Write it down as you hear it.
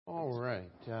All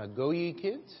right. Go ye,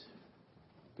 kids.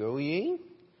 Go ye.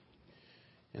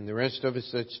 And the rest of us,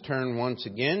 let's turn once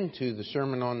again to the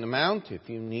Sermon on the Mount. If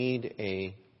you need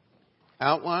a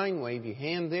outline, wave your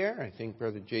hand there. I think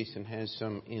Brother Jason has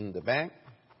some in the back.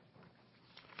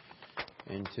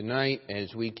 And tonight,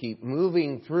 as we keep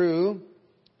moving through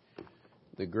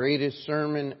the greatest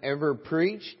sermon ever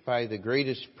preached by the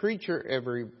greatest preacher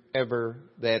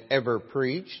ever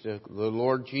preached, the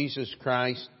Lord Jesus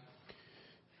Christ,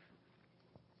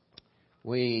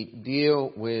 we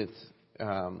deal with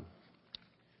the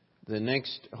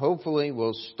next. Hopefully,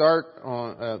 we'll start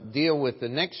on deal with the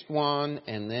next one,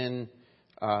 and then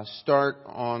start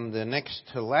on the next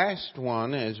to last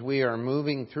one as we are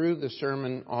moving through the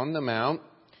Sermon on the Mount.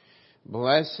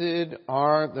 Blessed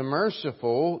are the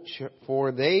merciful,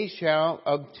 for they shall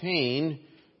obtain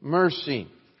mercy.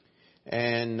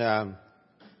 And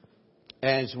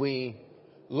as we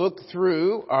look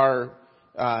through our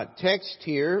text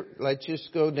here, let's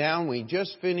just go down. We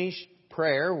just finished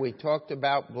prayer. We talked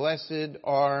about blessed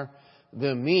are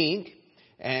the meek,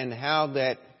 and how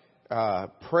that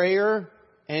prayer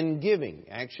and giving,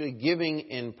 actually giving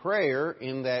and prayer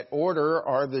in that order,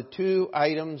 are the two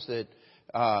items that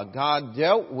God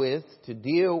dealt with to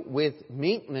deal with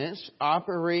meekness,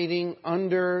 operating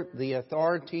under the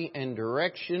authority and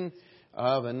direction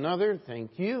of another.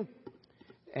 Thank you.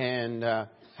 And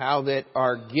how that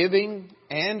our giving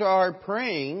and our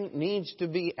praying needs to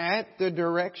be at the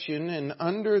direction and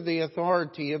under the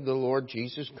authority of the Lord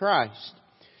Jesus Christ.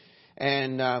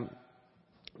 And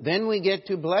then we get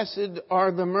to blessed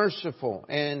are the merciful.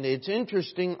 And it's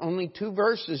interesting, only two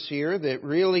verses here that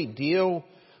really deal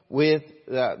with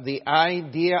the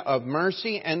idea of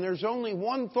mercy. And there's only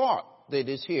one thought that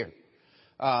is here.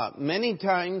 Many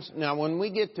times, now when we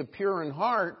get to pure in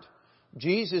heart,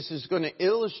 Jesus is going to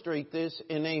illustrate this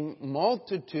in a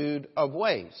multitude of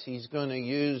ways. He's going to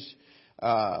use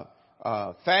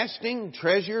fasting,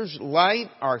 treasures, light,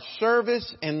 our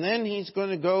service, and then He's going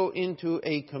to go into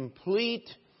a complete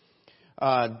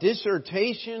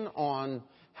dissertation on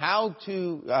how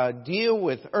to deal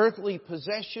with earthly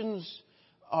possessions,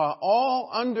 all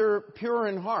under pure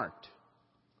in heart.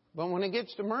 But when it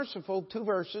gets to merciful, two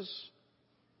verses,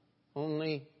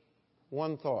 only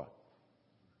one thought.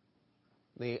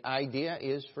 The idea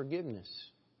is forgiveness.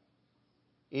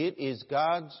 It is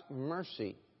God's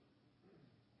mercy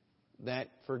that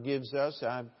forgives us.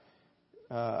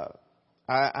 I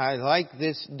like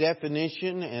this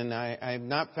definition, and I've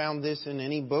not found this in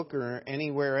any book or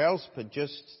anywhere else, but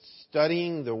just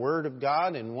studying the Word of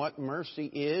God and what mercy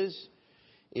is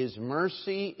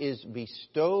mercy is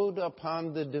bestowed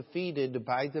upon the defeated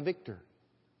by the victor.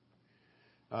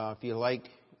 If you like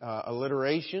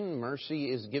alliteration,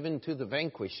 mercy is given to the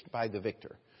vanquished by the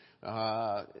victor.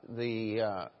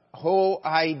 The whole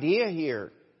idea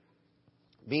here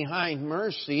behind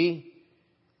mercy,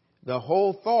 the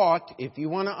whole thought, if you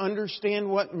want to understand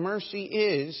what mercy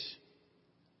is,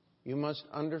 you must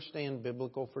understand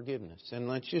biblical forgiveness. And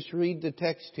let's just read the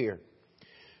text here.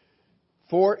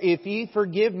 For if ye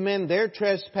forgive men their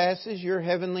trespasses, your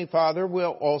heavenly Father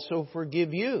will also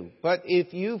forgive you. But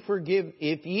if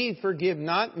ye forgive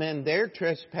not men their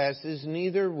trespasses,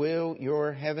 neither will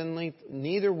your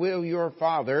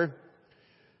Father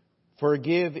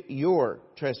forgive your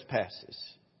trespasses.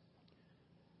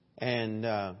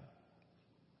 And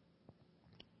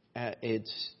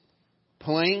it's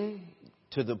plain,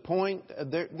 to the point.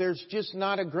 There's just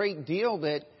not a great deal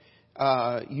that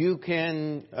you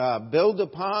can build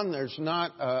upon. There's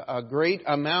not a great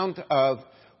amount of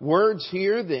words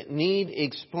here that need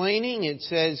explaining. It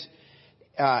says,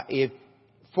 if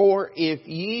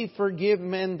ye forgive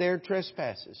men their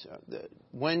trespasses.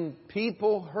 When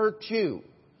people hurt you,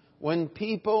 when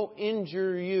people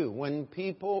injure you, when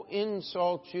people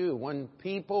insult you, when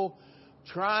people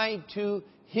try to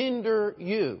hinder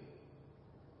you,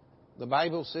 the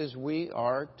Bible says we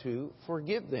are to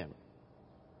forgive them.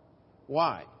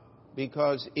 Why?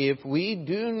 Because if we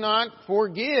do not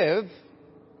forgive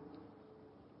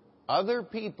other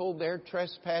people their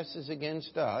trespasses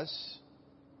against us,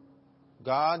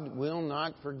 God will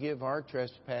not forgive our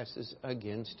trespasses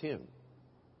against Him.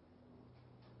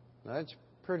 Now, that's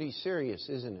pretty serious,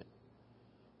 isn't it?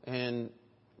 And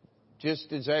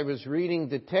just as I was reading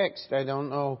the text, I don't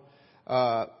know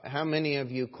how many of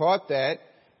you caught that.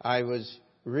 I was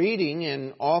reading,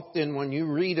 and often when you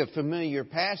read a familiar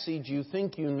passage, you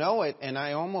think you know it, and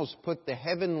I almost put the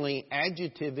heavenly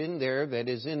adjective in there that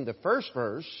is in the first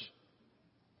verse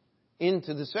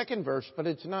into the second verse, but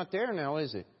it's not there now,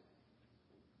 is it?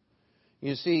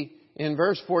 You see, in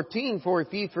verse 14, for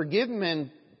if ye forgive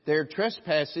men their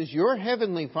trespasses, your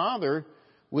heavenly Father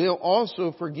will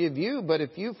also forgive you. But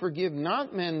if you forgive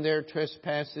not men their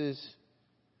trespasses,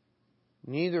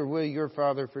 neither will your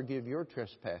Father forgive your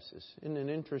trespasses. Isn't it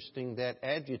interesting that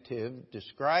adjective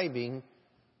describing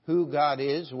who God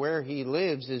is, where He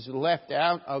lives, is left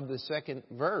out of the second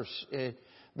verse?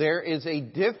 There is a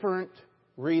different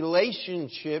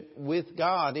relationship with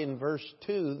God in verse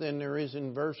 2 than there is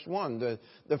in verse 1.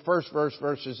 The first verse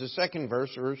versus the second verse,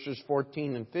 verses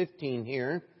 14 and 15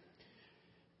 here.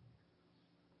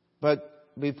 But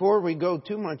before we go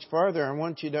too much farther, I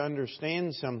want you to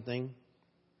understand something.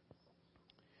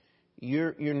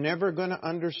 You're never going to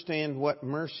understand what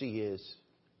mercy is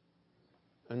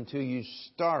until you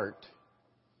start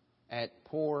at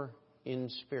poor in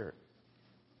spirit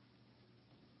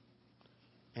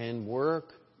and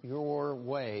work your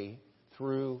way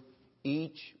through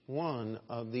each one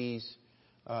of these,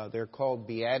 they're called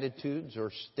beatitudes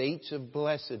or states of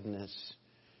blessedness.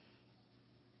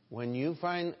 When you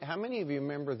find, how many of you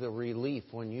remember the relief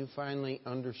when you finally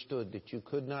understood that you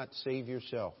could not save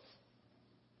yourself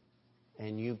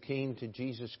and you came to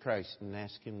Jesus Christ and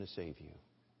asked Him to save you?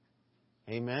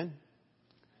 Amen?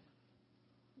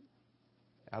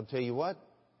 I'll tell you what,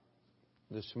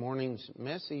 this morning's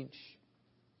message,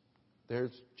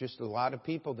 there's just a lot of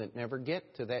people that never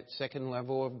get to that second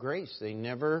level of grace. They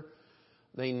never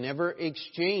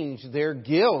exchange their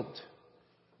guilt,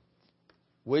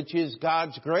 which is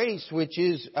God's grace, which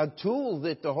is a tool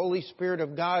that the Holy Spirit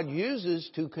of God uses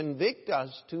to convict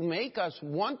us, to make us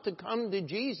want to come to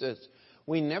Jesus.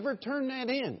 We never turn that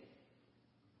in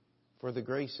for the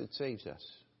grace that saves us.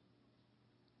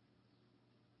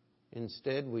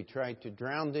 Instead, we try to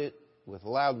drown it with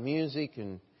loud music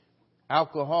and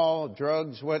alcohol,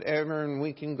 drugs, whatever, and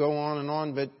we can go on and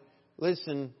on. But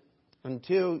listen,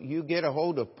 until you get a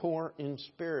hold of poor in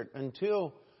spirit,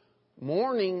 until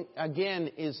mourning,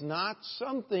 again, is not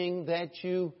something that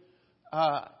you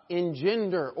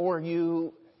engender or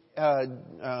you,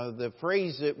 the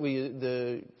phrase that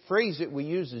we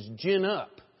use is gin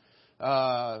up.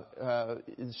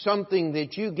 Something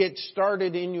that you get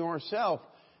started in yourself.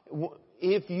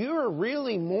 If you're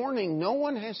really mourning, no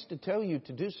one has to tell you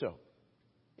to do so.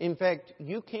 In fact,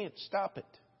 you can't stop it.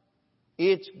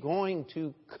 It's going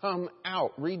to come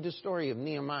out. Read the story of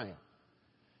Nehemiah.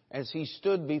 As he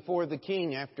stood before the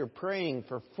king after praying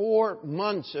for 4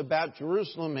 months about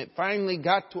Jerusalem, it finally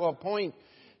got to a point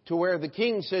to where the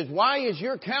king says, "Why is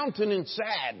your countenance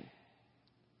sad?"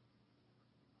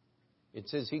 It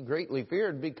says he greatly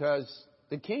feared because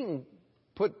the king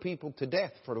put people to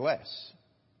death for less.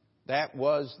 That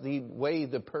was the way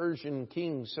the Persian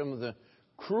kings, some of the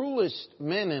cruelest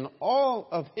men in all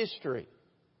of history.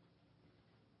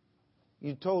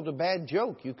 You told a bad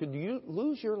joke, you could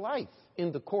lose your life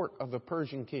in the court of a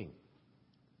Persian king.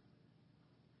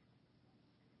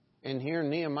 And here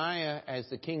Nehemiah as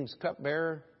the king's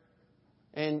cupbearer.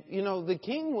 And, you know, the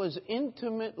king was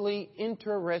intimately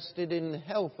interested in the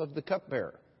health of the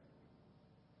cupbearer.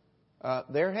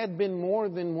 There had been more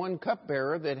than one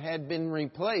cupbearer that had been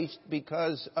replaced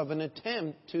because of an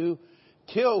attempt to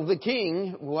kill the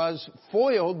king was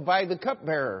foiled by the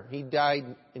cupbearer. He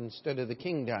died instead of the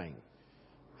king dying.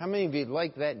 How many of you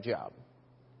like that job?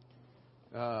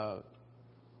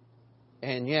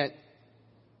 And yet,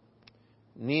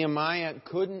 Nehemiah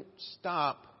couldn't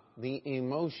stop the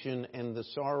emotion and the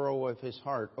sorrow of his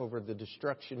heart over the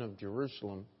destruction of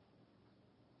Jerusalem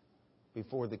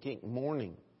before the king,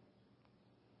 mourning.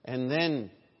 And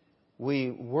then we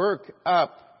work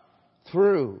up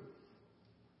through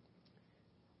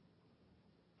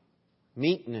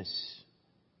meekness.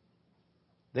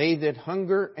 They that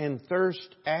hunger and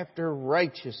thirst after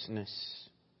righteousness.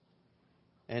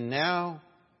 And now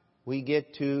we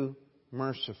get to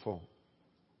merciful.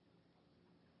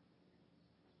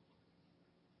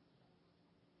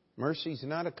 Mercy is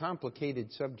not a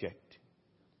complicated subject.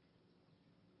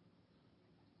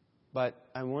 But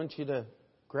I want you to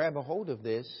grab a hold of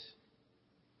this.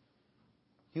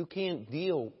 You can't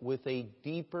deal with a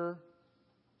deeper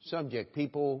subject.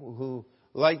 People who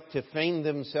like to feign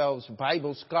themselves,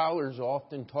 Bible scholars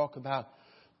often talk about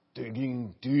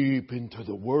digging deep into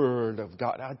the Word of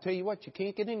God. I'll tell you what, you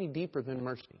can't get any deeper than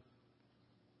mercy.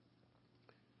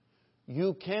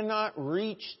 You cannot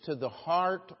reach to the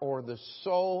heart or the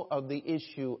soul of the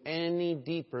issue any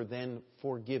deeper than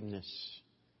forgiveness.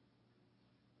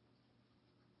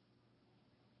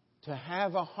 To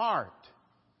have a heart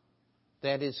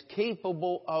that is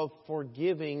capable of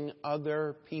forgiving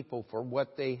other people for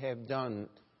what they have done,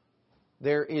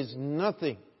 there is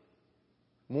nothing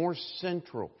more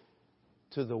central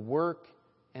to the work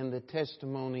and the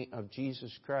testimony of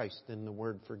Jesus Christ than the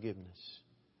word forgiveness.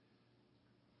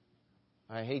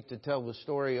 I hate to tell the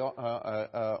story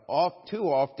off too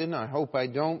often. I hope I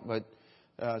don't, but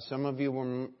some of you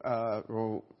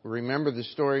will remember the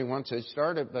story once I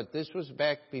started. But this was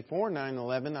back before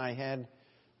 9/11. I had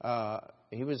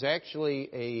he was actually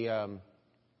a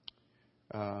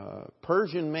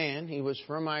Persian man. He was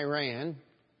from Iran,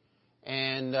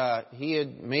 and he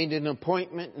had made an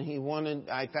appointment, and he wanted.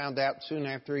 I found out soon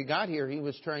after he got here he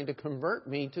was trying to convert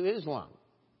me to Islam.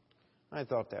 I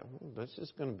thought that this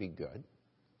is going to be good.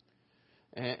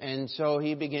 And so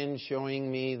he began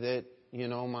showing me that,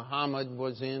 Muhammad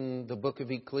was in the book of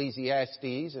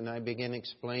Ecclesiastes, and I began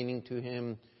explaining to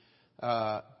him,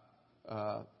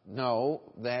 no,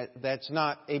 that's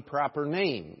not a proper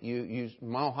name.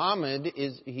 Muhammad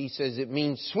he says it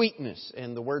means sweetness,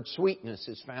 and the word sweetness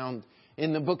is found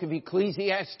in the book of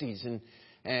Ecclesiastes.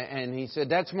 And he said,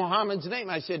 that's Muhammad's name.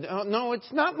 I said, oh, no,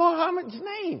 it's not Muhammad's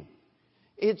name.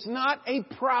 It's not a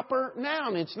proper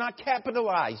noun. It's not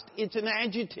capitalized. It's an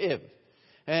adjective.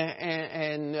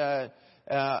 And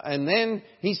then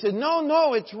he said,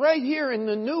 no, it's right here in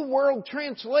the New World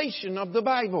Translation of the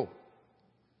Bible.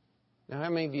 Now,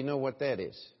 how many of you know what that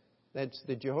is? That's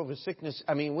the Jehovah's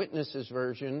Witnesses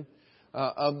version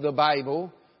of the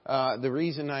Bible. The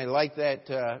reason I like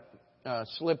that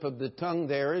slip of the tongue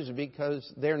there is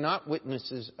because they're not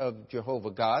witnesses of Jehovah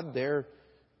God. They're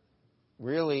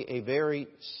really a very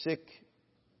sick,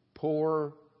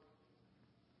 poor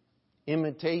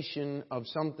imitation of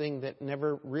something that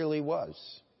never really was.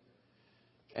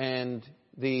 And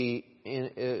I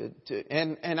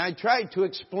tried to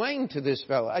explain to this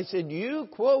fellow. I said, you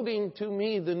quoting to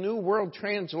me the New World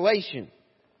Translation.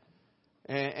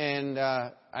 And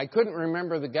I couldn't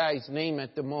remember the guy's name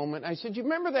at the moment. I said, you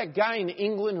remember that guy in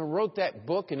England who wrote that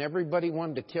book and everybody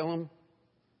wanted to kill him?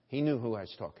 He knew who I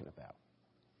was talking about.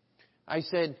 I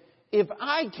said, if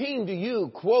I came to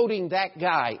you quoting that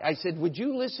guy, I said, would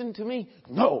you listen to me?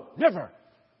 No, never.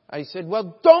 I said,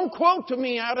 well, don't quote to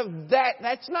me out of that.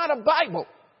 That's not a Bible.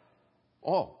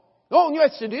 Oh,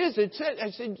 yes, it is. I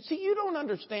said, see, you don't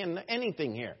understand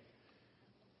anything here.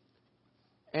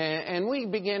 And we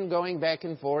began going back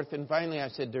and forth. And finally I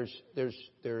said,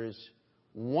 there is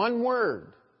one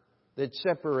word that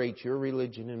separates your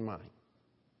religion and mine.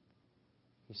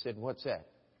 He said, what's that?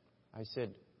 I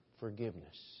said,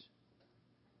 forgiveness.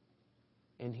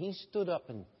 And he stood up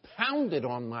and pounded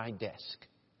on my desk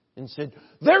and said,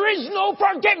 there is no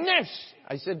forgiveness.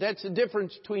 I said, that's the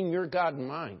difference between your God and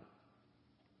mine.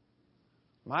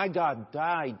 My God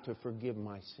died to forgive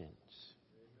my sins.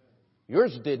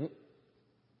 Yours didn't.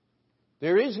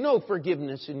 There is no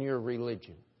forgiveness in your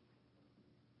religion.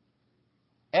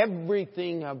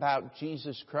 Everything about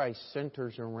Jesus Christ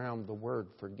centers around the word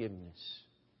forgiveness.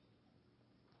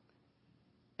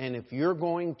 And if you're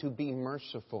going to be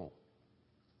merciful,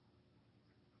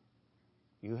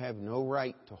 you have no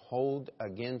right to hold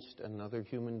against another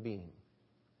human being.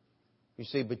 You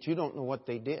say, but you don't know what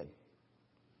they did.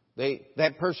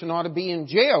 That person ought to be in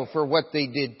jail for what they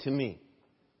did to me.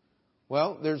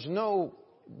 Well, there's no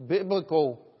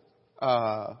biblical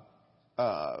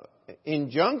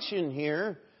injunction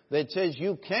here that says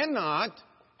you cannot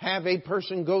have a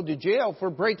person go to jail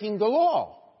for breaking the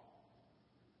law.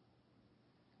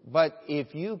 But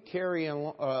if you carry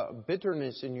a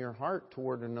bitterness in your heart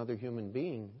toward another human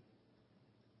being,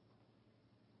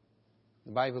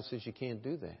 the Bible says you can't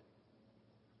do that.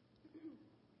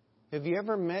 Have you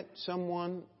ever met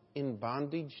someone in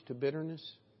bondage to bitterness?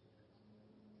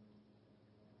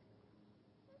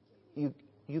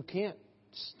 You can't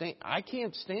stand. I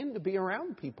can't stand to be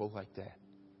around people like that.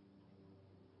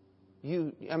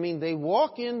 They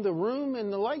walk in the room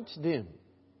and the lights dim.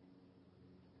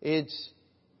 It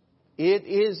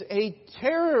is a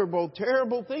terrible,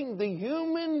 terrible thing. The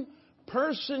human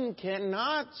person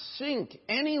cannot sink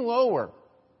any lower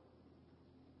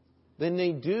than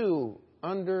they do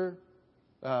under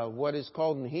what is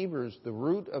called in Hebrews the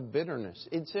root of bitterness.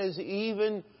 It says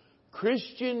even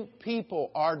Christian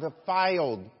people are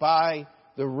defiled by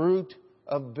the root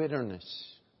of bitterness.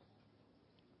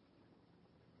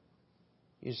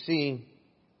 You see,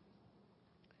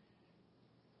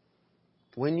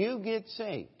 when you get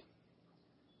saved,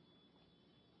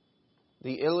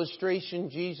 the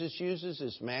illustration Jesus uses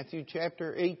is Matthew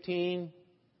chapter 18,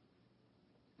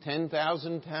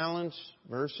 10,000 talents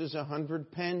versus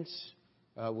 100 pence.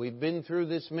 We've been through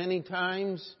this many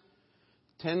times.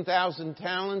 10,000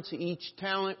 talents. Each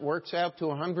talent works out to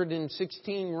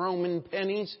 116 Roman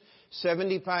pennies,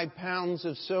 75 pounds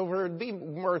of silver. It'd be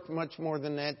worth much more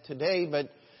than that today,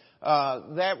 but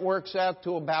that works out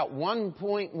to about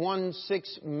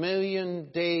 1.16 million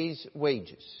days'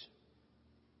 wages.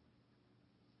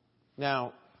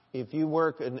 Now, if you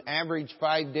work an average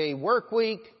 5-day work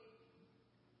week,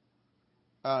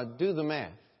 do the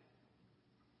math.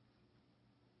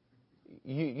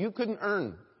 You couldn't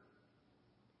earn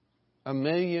 1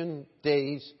 million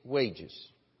days' wages.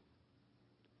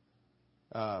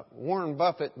 Warren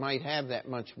Buffett might have that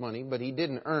much money, but he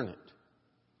didn't earn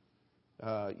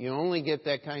it. You only get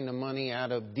that kind of money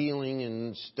out of dealing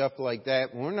and stuff like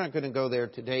that. We're not going to go there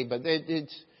today, but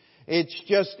it's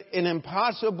just an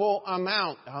impossible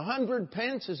amount. 100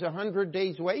 pence is 100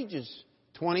 days' wages.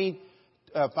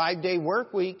 5-day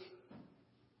work week.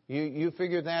 You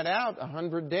figure that out.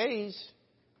 100 days.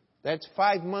 That's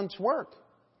 5 months' work.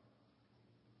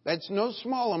 That's no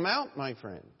small amount, my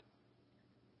friend.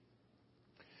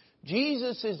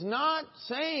 Jesus is not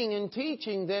saying and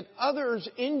teaching that others'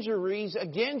 injuries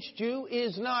against you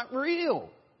is not real.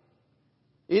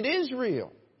 It is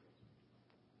real.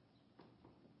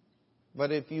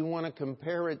 But if you want to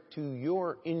compare it to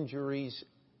your injuries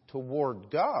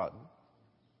toward God,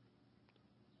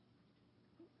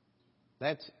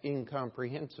 that's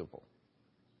incomprehensible.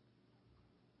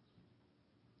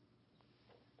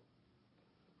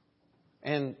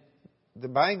 And the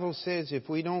Bible says if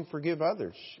we don't forgive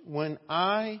others, when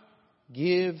I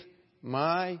give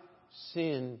my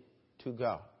sin to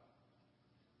God,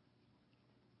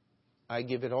 I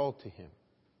give it all to Him.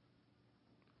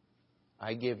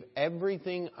 I give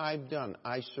everything I've done.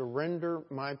 I surrender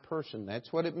my person.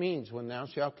 That's what it means when thou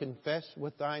shalt confess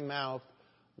with thy mouth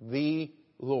the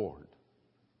Lord.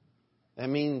 That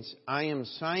means I am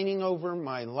signing over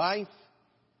my life,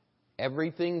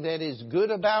 everything that is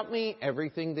good about me,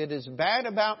 everything that is bad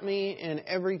about me, and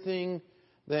everything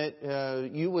that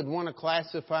you would want to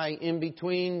classify in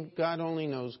between. God only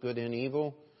knows good and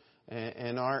evil,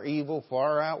 and our evil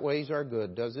far outweighs our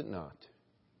good, does it not?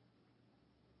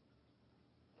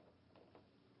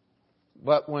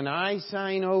 But when I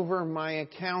sign over my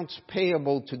accounts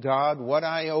payable to God, what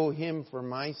I owe Him for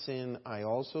my sin, I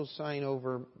also sign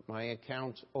over my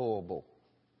accounts owable.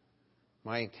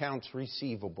 My accounts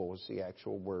receivable is the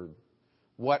actual word.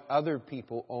 What other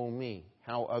people owe me,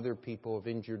 how other people have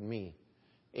injured me.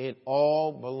 It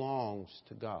all belongs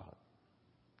to God.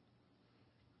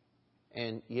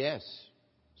 And yes,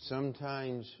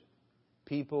 sometimes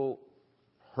people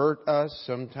hurt us.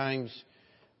 Sometimes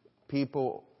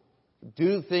people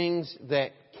do things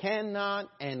that cannot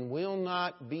and will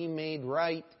not be made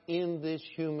right in this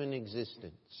human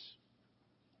existence.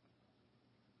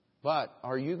 But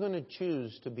are you going to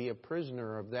choose to be a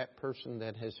prisoner of that person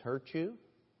that has hurt you,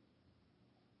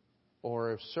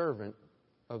 or a servant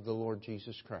of the Lord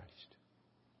Jesus Christ?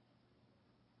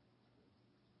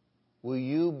 Will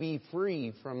you be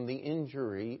free from the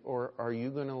injury, or are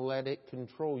you going to let it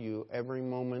control you every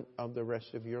moment of the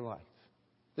rest of your life?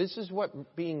 This is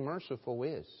what being merciful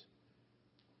is.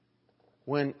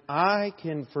 When I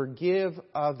can forgive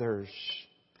others,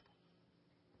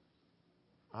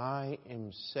 I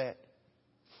am set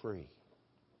free.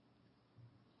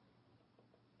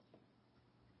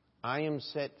 I am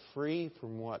set free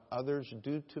from what others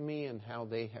do to me and how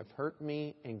they have hurt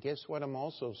me. And guess what I'm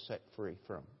also set free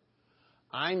from?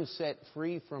 I'm set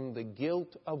free from the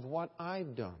guilt of what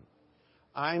I've done.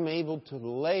 I'm able to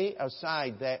lay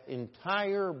aside that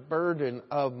entire burden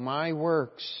of my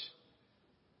works.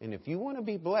 And if you want to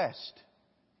be blessed,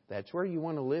 that's where you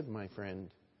want to live, my friend.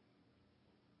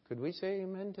 Could we say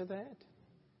amen to that?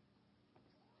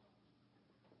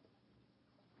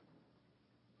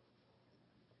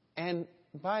 And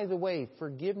by the way,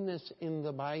 forgiveness in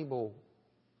the Bible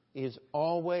is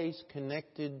always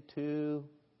connected to,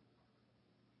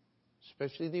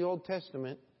 especially the Old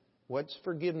Testament, what's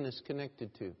forgiveness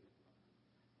connected to?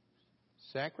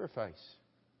 Sacrifice,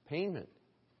 payment.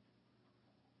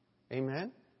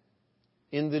 Amen?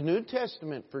 In the New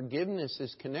Testament, forgiveness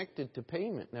is connected to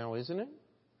payment now, isn't it?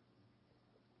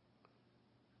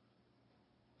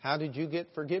 How did you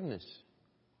get forgiveness?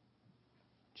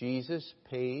 Jesus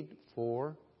paid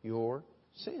for your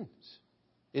sins.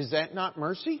 Is that not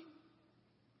mercy?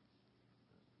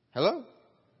 Hello?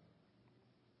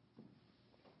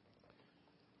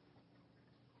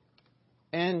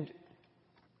 And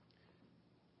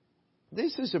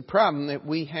this is a problem that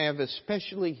we have,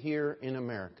 especially here in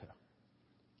America.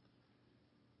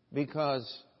 Because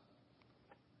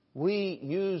we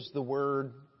use the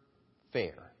word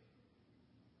fair.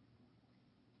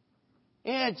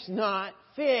 It's not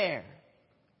fair.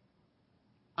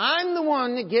 I'm the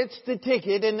one that gets the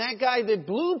ticket, and that guy that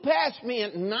blew past me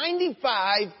at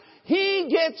 95, he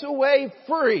gets away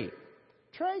free.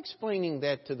 Try explaining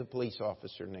that to the police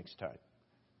officer next time.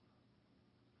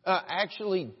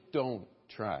 Actually, don't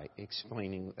try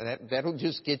explaining that. That'll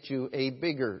just get you a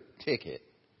bigger ticket.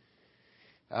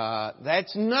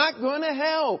 That's not going to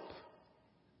help.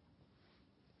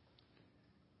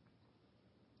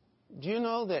 Do you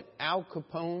know that Al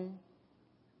Capone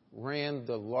ran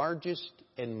the largest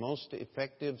and most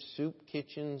effective soup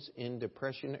kitchens in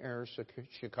Depression-era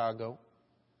Chicago?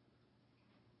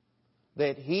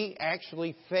 That he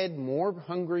actually fed more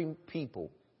hungry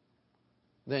people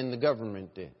than the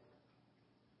government did.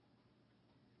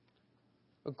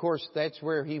 Of course, that's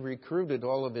where he recruited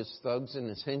all of his thugs and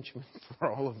his henchmen for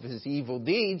all of his evil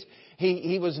deeds.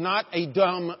 He was not a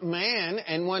dumb man,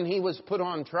 and when he was put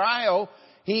on trial,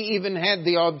 he even had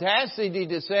the audacity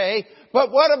to say,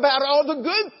 "But what about all the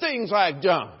good things I've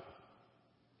done?"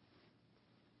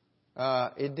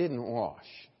 It didn't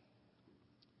wash.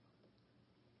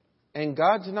 And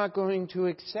God's not going to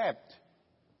accept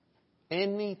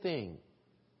anything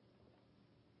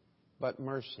but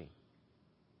mercy.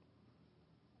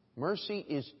 Mercy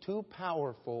is too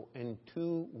powerful and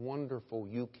too wonderful.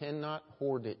 You cannot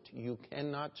hoard it. You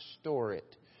cannot store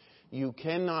it. You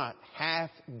cannot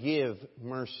half give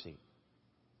mercy.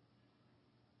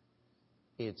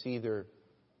 It's either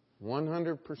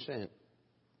 100%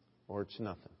 or it's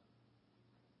nothing.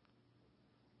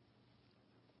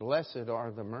 Blessed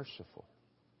are the merciful.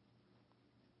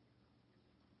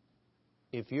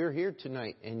 If you're here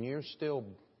tonight and you're still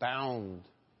bound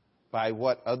by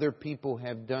what other people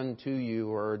have done to you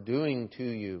or are doing to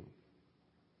you,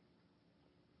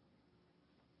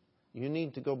 you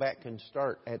need to go back and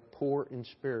start at poor in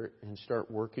spirit and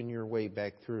start working your way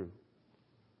back through.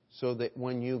 So that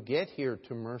when you get here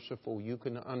to merciful, you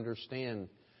can understand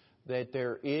that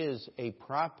there is a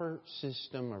proper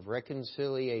system of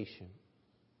reconciliation.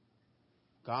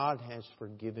 God has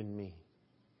forgiven me.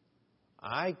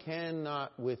 I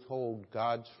cannot withhold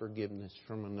God's forgiveness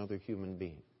from another human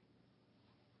being.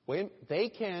 They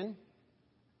can.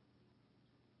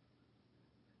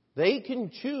 They can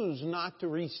choose not to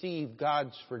receive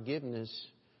God's forgiveness,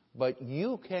 but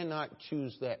you cannot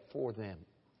choose that for them.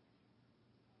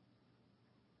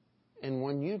 And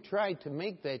when you try to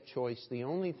make that choice, the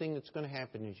only thing that's going to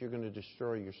happen is you're going to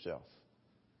destroy yourself.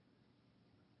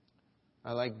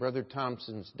 I like Brother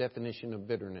Thompson's definition of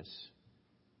bitterness.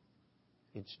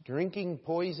 It's drinking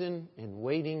poison and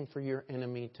waiting for your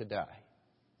enemy to die.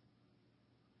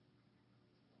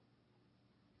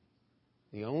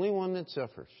 The only one that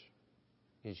suffers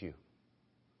is you.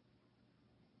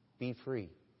 Be free.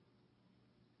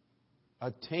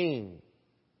 Attain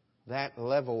that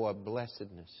level of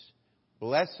blessedness.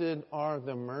 Blessed are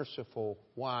the merciful.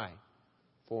 Why?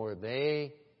 For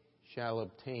they shall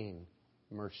obtain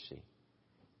mercy.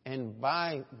 And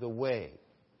by the way,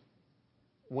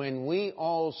 when we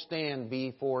all stand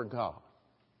before God,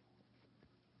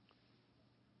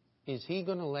 is He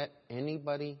going to let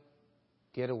anybody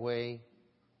get away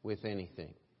with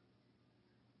anything?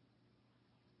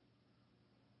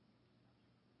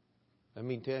 Let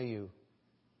me tell you,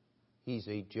 He's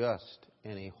a just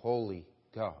and a holy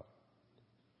God.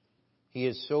 He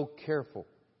is so careful.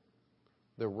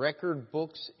 The record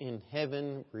books in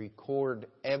heaven record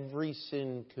every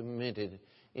sin committed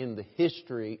in the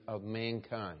history of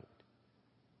mankind.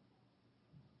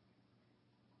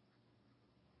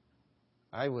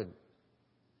 I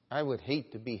would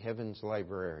hate to be heaven's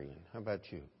librarian. How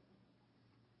about you?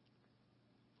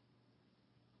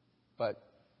 But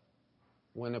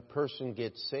when a person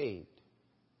gets saved,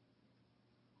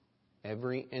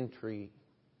 every entry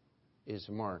is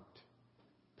marked,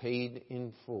 paid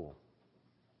in full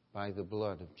by the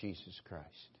blood of Jesus Christ.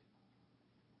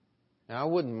 Now, I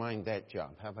wouldn't mind that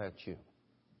job. How about you?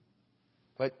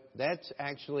 But that's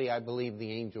actually, I believe,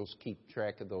 the angels keep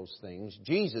track of those things.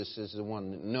 Jesus is the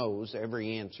one that knows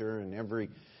every answer and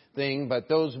everything. But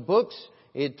those books,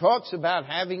 it talks about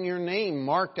having your name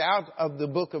marked out of the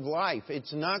book of life.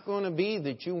 It's not going to be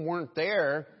that you weren't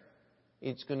there.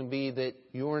 It's going to be that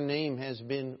your name has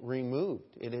been removed.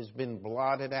 It has been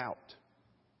blotted out.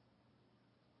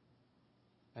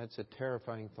 That's a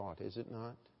terrifying thought, is it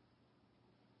not?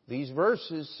 These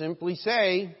verses simply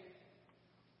say,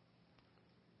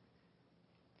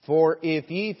 "For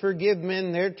if ye forgive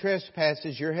men their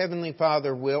trespasses, your heavenly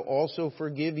Father will also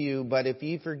forgive you. But if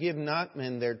ye forgive not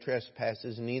men their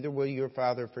trespasses, neither will your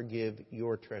Father forgive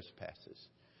your trespasses."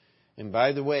 And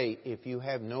by the way, if you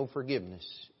have no forgiveness,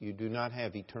 you do not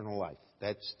have eternal life.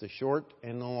 That's the short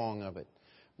and the long of it.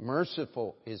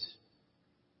 Merciful is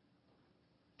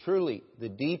truly the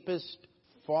deepest,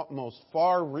 most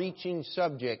far-reaching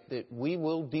subject that we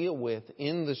will deal with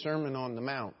in the Sermon on the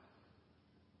Mount.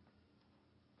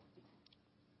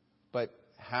 But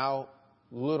how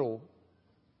little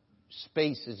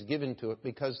space is given to it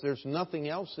because there's nothing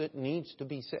else that needs to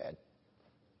be said.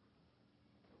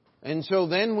 And so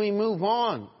then we move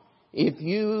on. If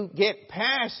you get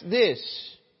past this,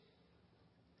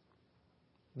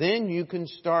 then you can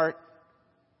start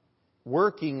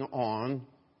working on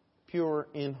pure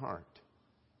in heart.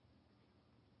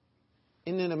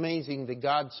 Isn't it amazing that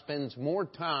God spends more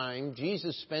time,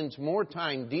 Jesus spends more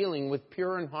time dealing with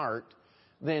pure in heart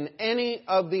than any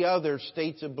of the other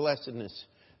states of blessedness?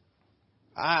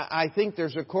 I think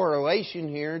there's a correlation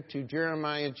here to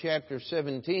Jeremiah chapter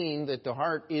 17 that the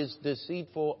heart is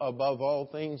deceitful above all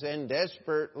things and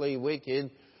desperately wicked.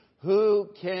 Who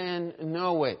can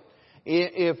know it?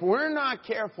 If we're not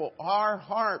careful, our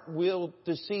heart will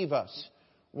deceive us.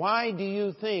 Why do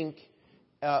you think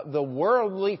the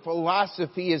worldly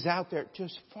philosophy is out there?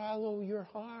 Just follow your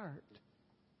heart.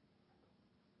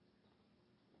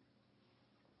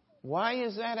 Why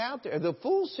is that out there? The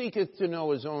fool seeketh to know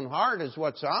his own heart, is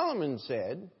what Solomon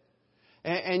said.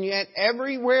 And yet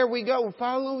everywhere we go,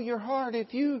 follow your heart.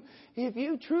 If you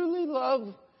truly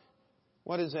love,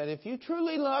 what is that? If you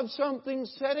truly love something,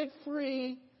 set it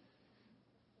free.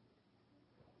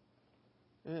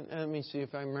 And let me see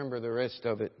if I remember the rest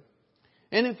of it.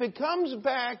 And if it comes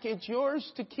back, it's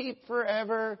yours to keep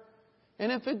forever.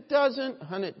 And if it doesn't,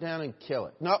 hunt it down and kill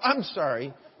it. No, I'm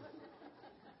sorry.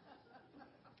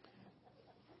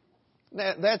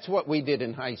 That's what we did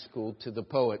in high school to the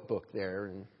poet book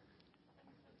there.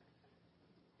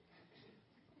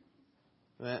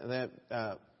 And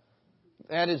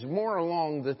that is more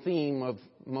along the theme of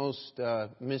most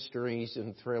mysteries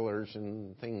and thrillers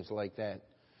and things like that.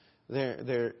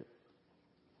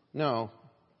 No.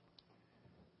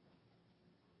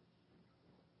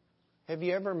 Have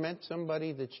you ever met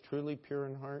somebody that's truly pure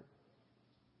in heart?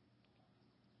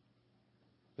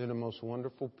 They're the most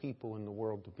wonderful people in the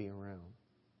world to be around.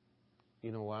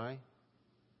 You know why?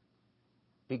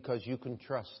 Because you can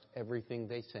trust everything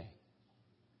they say.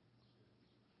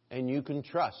 And you can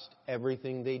trust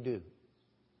everything they do.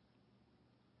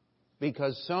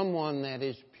 Because someone that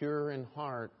is pure in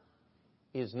heart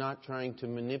is not trying to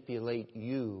manipulate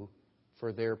you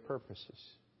for their purposes.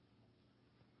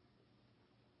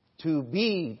 To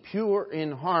be pure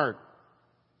in heart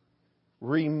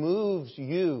removes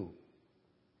you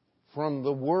from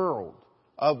the world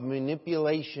of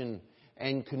manipulation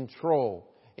and control.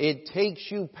 It takes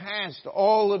you past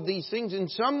all of these things. And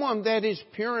someone that is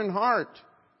pure in heart.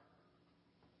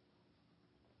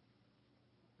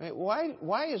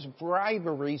 Why is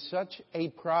bribery such a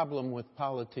problem with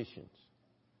politicians?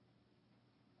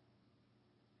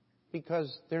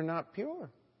 Because they're not pure.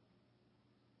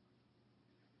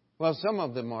 Well, some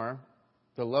of them are.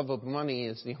 The love of money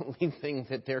is the only thing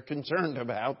that they're concerned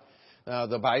about.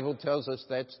 The Bible tells us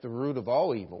that's the root of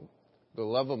all evil. The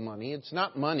love of money. It's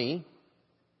not money.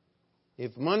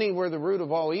 If money were the root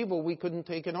of all evil, we couldn't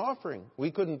take an offering. We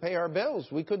couldn't pay our bills.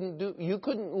 You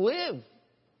couldn't live.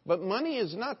 But money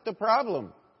is not the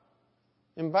problem.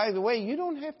 And by the way, you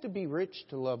don't have to be rich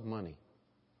to love money.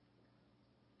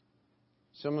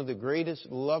 Some of the greatest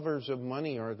lovers of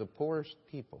money are the poorest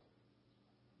people.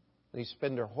 They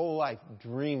spend their whole life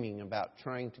dreaming about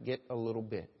trying to get a little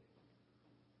bit.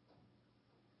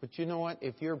 But you know what?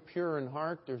 If you're pure in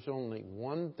heart, there's only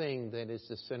one thing that is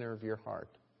the center of your heart.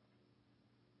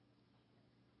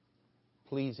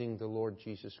 Pleasing the Lord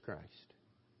Jesus Christ.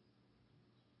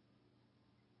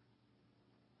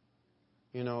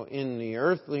 You know, in the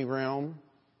earthly realm,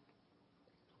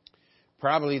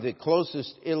 probably the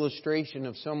closest illustration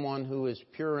of someone who is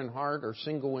pure in heart or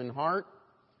single in heart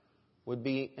would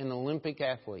be an Olympic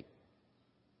athlete.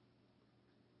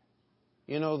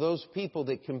 You know, those people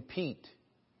that compete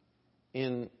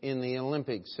in the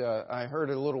Olympics. I heard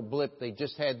a little blip. They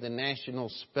just had the National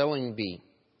Spelling Bee.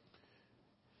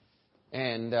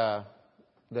 And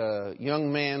the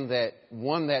young man that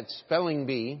won that spelling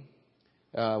bee,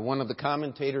 one of the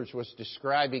commentators was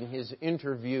describing his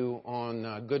interview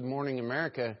on Good Morning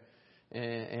America.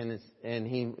 And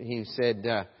he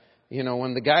said, you know,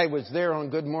 when the guy was there on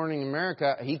Good Morning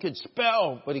America, he could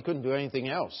spell, but he couldn't do anything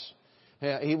else.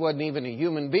 He wasn't even a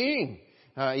human being.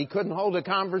 He couldn't hold a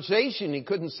conversation. He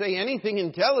couldn't say anything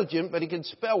intelligent, but he could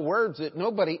spell words that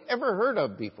nobody ever heard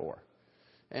of before.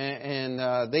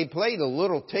 And they played a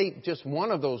little tape, just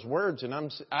one of those words, and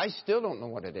I still don't know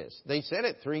what it is. They said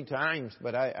it 3 times,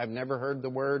 but I've never heard the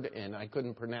word, and I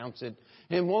couldn't pronounce it,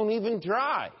 and won't even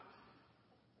try.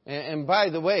 And by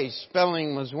the way,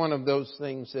 spelling was one of those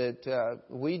things that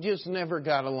we just never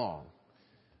got along.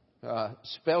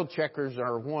 Spell checkers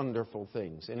are wonderful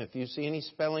things. And if you see any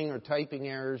spelling or typing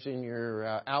errors in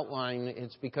your outline,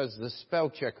 it's because the spell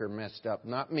checker messed up,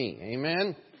 not me.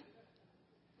 Amen?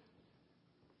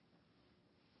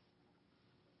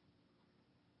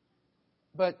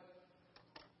 But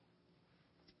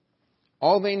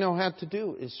all they know how to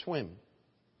do is swim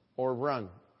or run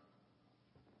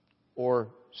or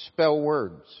spell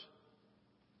words.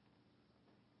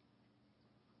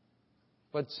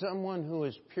 But someone who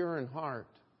is pure in heart,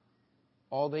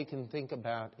 all they can think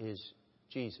about is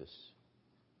Jesus.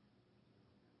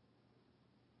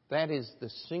 That is the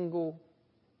single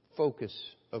focus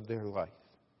of their life.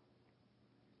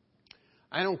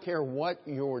 I don't care what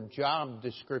your job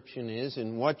description is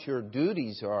and what your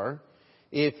duties are.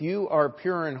 If you are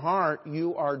pure in heart,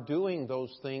 you are doing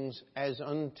those things as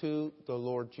unto the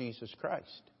Lord Jesus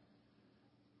Christ.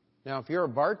 Now, if you're a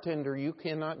bartender, you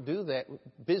cannot do that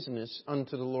business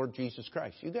unto the Lord Jesus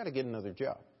Christ. You've got to get another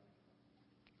job.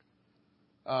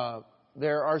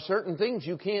 There are certain things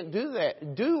you can't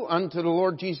do unto the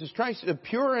Lord Jesus Christ,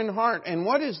 pure in heart. And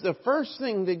what is the first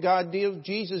thing that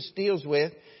Jesus deals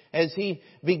with as He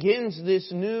begins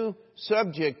this new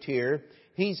subject here?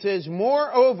 He says,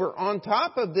 moreover, on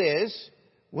top of this,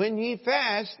 when ye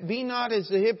fast, be not as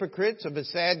the hypocrites of a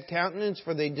sad countenance,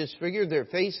 for they disfigure their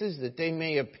faces, that they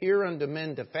may appear unto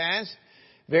men to fast.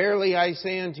 Verily I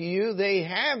say unto you, they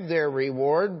have their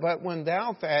reward. But when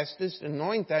thou fastest,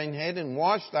 anoint thine head and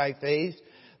wash thy face,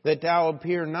 that thou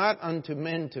appear not unto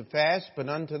men to fast, but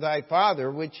unto thy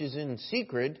Father which is in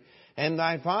secret. And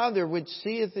thy Father which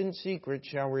seeth in secret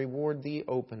shall reward thee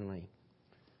openly.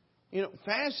 You know,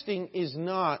 fasting is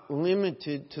not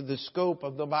limited to the scope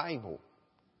of the Bible.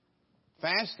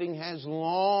 Fasting has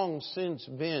long since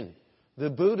been the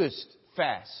Buddhist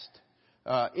fast.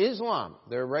 Islam,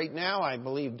 they're right now, I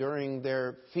believe, during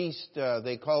their feast,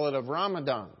 they call it of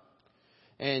Ramadan.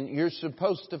 And you're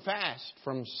supposed to fast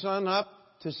from sun up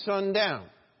to sundown.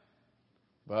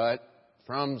 But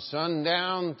from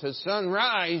sundown to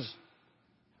sunrise,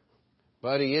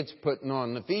 buddy, it's putting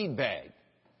on the feed bag.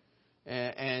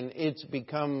 And it's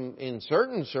become, in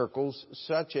certain circles,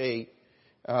 such a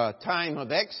time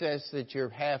of excess that you're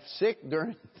half sick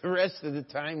during the rest of the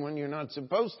time when you're not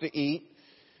supposed to eat.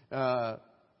 Brother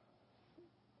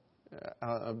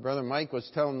Mike was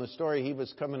telling the story. He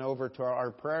was coming over to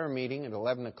our prayer meeting at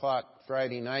 11 o'clock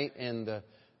Friday night, and the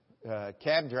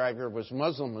cab driver was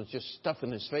Muslim, was just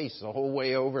stuffing his face the whole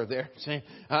way over there, saying,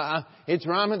 it's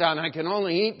Ramadan, I can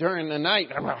only eat during the night.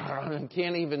 I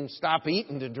can't even stop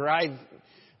eating to drive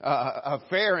a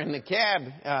fare in the cab.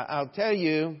 I'll tell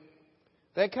you,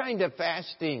 that kind of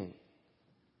fasting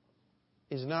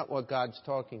is not what God's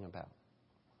talking about.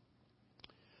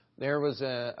 There was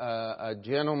a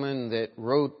gentleman that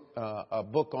wrote a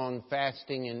book on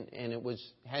fasting, and it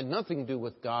had nothing to do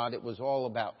with God. It was all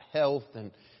about health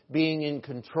and being in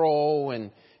control,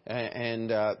 and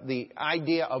the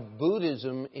idea of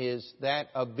Buddhism is that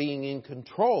of being in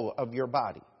control of your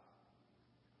body.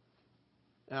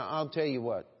 Now, I'll tell you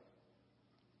what.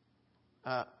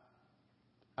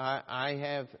 I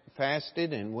have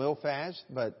fasted and will fast,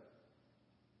 but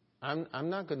I'm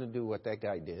not going to do what that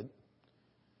guy did.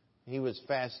 He was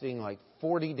fasting like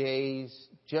 40 days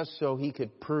just so he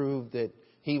could prove that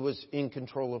he was in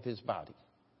control of his body.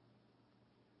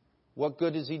 What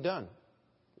good has he done?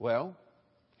 Well,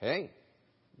 hey,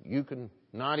 you can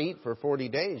not eat for 40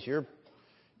 days. You're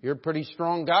a pretty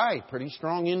strong guy, pretty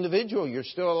strong individual. You're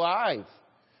still alive.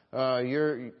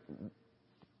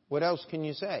 What else can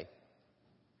you say?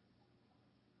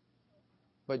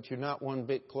 But you're not one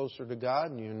bit closer to God,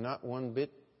 and you're not one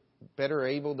bit better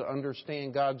able to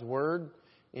understand God's Word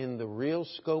in the real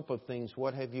scope of things.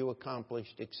 What have you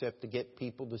accomplished except to get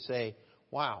people to say,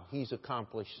 wow, he's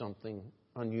accomplished something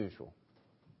unusual?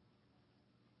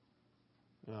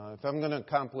 If I'm going to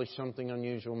accomplish something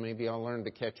unusual, maybe I'll learn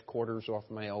to catch quarters off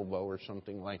my elbow or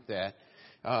something like that.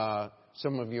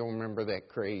 Some of you will remember that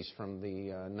craze from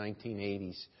the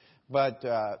 1980s. But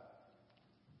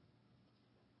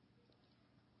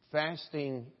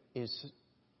fasting is...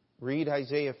 Read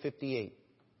Isaiah 58.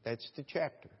 That's the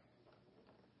chapter.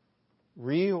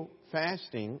 Real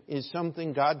fasting is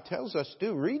something God tells us to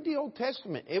do. Read the Old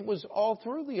Testament. It was all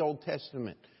through the Old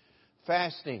Testament.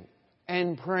 Fasting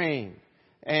and praying.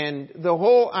 And the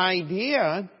whole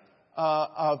idea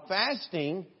of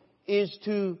fasting is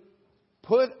to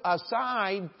put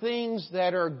aside things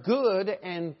that are good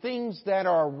and things that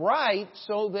are right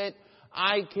so that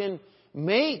I can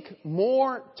make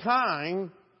more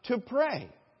time to pray.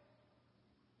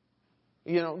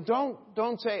 You know,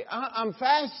 don't say, I'm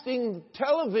fasting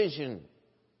television.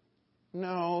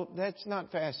 No, that's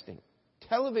not fasting.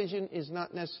 Television is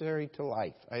not necessary to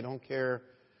life. I don't care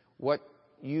what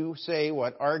you say,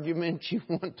 what argument you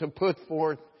want to put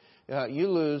forth, you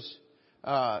lose.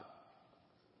 But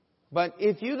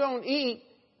if you don't eat,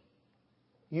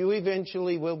 you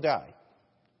eventually will die.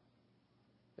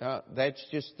 That's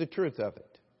just the truth of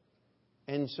it.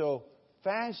 And so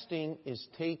fasting is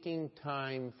taking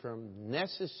time from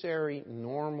necessary,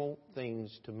 normal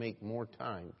things to make more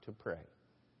time to pray.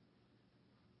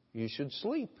 You should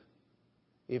sleep.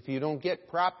 If you don't get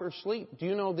proper sleep, do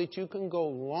you know that you can go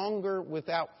longer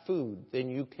without food than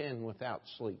you can without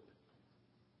sleep?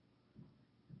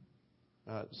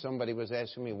 Somebody was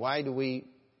asking me, why do we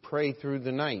pray through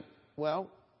the night?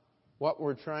 Well, what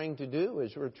we're trying to do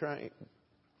is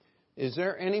Is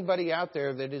there anybody out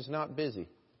there that is not busy?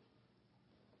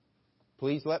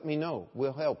 Please let me know.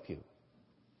 We'll help you.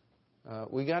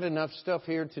 We got enough stuff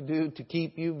here to do to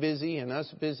keep you busy and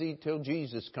us busy till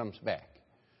Jesus comes back.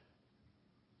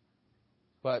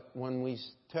 But when we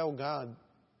tell God,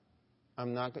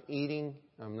 I'm not eating,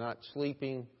 I'm not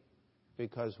sleeping,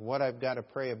 because what I've got to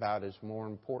pray about is more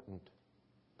important,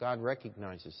 God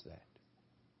recognizes that.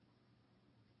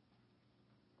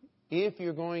 If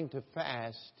you're going to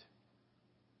fast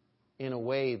in a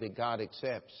way that God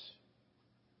accepts,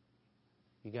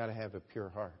 you got to have a pure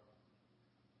heart.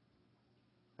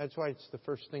 That's why it's the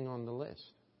first thing on the list.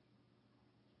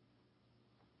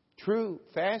 True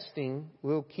fasting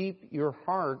will keep your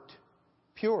heart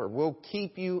pure, will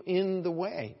keep you in the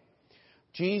way.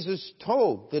 Jesus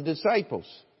told the disciples,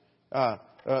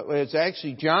 it's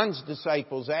actually John's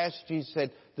disciples asked, Jesus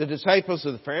said, the disciples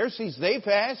of the Pharisees, they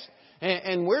fast,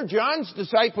 and we're John's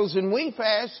disciples and we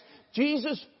fast.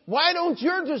 Jesus, why don't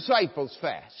your disciples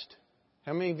fast?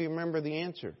 How many of you remember the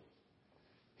answer?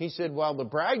 He said, while the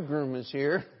bridegroom is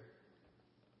here,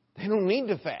 they don't need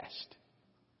to fast.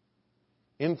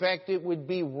 In fact, it would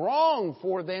be wrong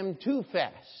for them to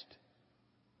fast.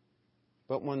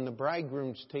 But when the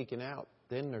bridegroom's taken out,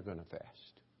 then they're going to fast.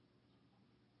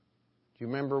 Do you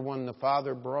remember when the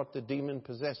father brought the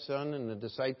demon-possessed son and the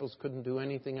disciples couldn't do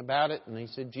anything about it? And they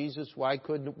said, Jesus, why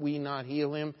could we not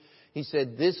heal him? He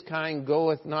said, this kind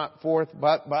goeth not forth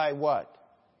but by what?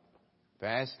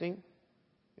 Fasting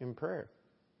and prayer.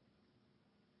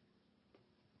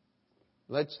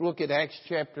 Let's look at Acts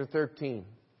chapter 13.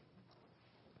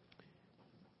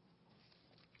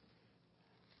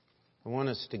 I want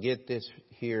us to get this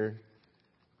here.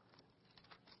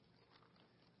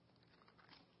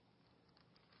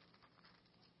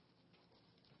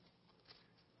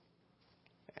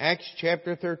 Acts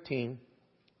chapter 13.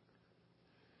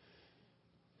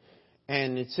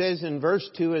 And it says in verse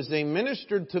 2, as they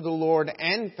ministered to the Lord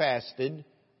and fasted,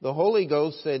 the Holy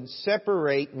Ghost said,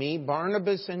 separate me,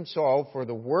 Barnabas and Saul, for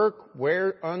the work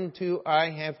whereunto I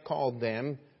have called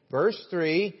them. Verse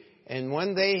 3, and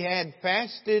when they had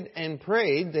fasted and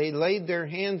prayed, they laid their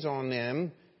hands on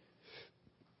them.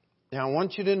 Now I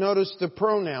want you to notice the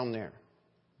pronoun there.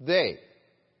 They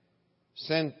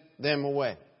sent them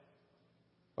away.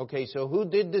 Okay, so who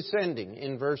did the sending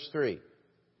in verse 3?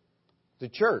 The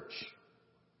church.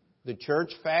 The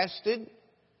church fasted.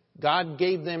 God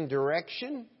gave them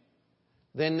direction.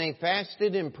 Then they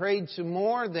fasted and prayed some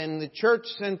more. Then the church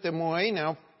sent them away.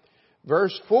 Now,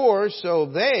 verse 4, so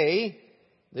they,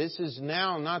 this is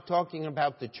now not talking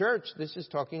about the church. This is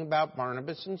talking about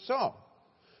Barnabas and Saul.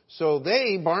 So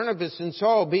they, Barnabas and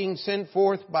Saul, being sent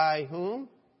forth by whom?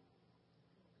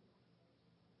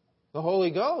 The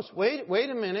Holy Ghost. Wait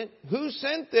a minute. Who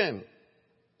sent them?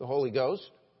 The Holy Ghost.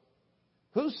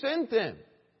 Who sent them?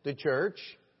 The church.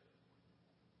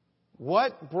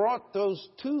 What brought those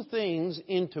two things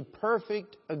into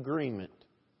perfect agreement?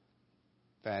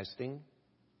 Fasting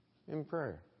and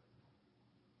prayer.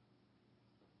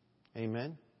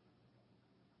 Amen?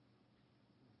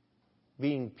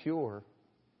 Being pure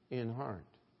in heart.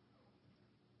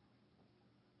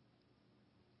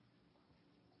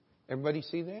 Everybody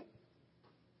see that?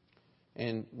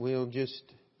 And we'll just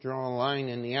draw a line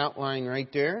in the outline right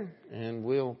there, and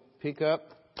we'll pick up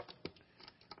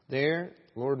there,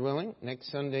 Lord willing, next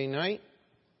Sunday night.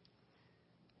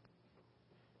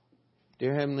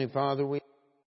 Dear Heavenly Father, we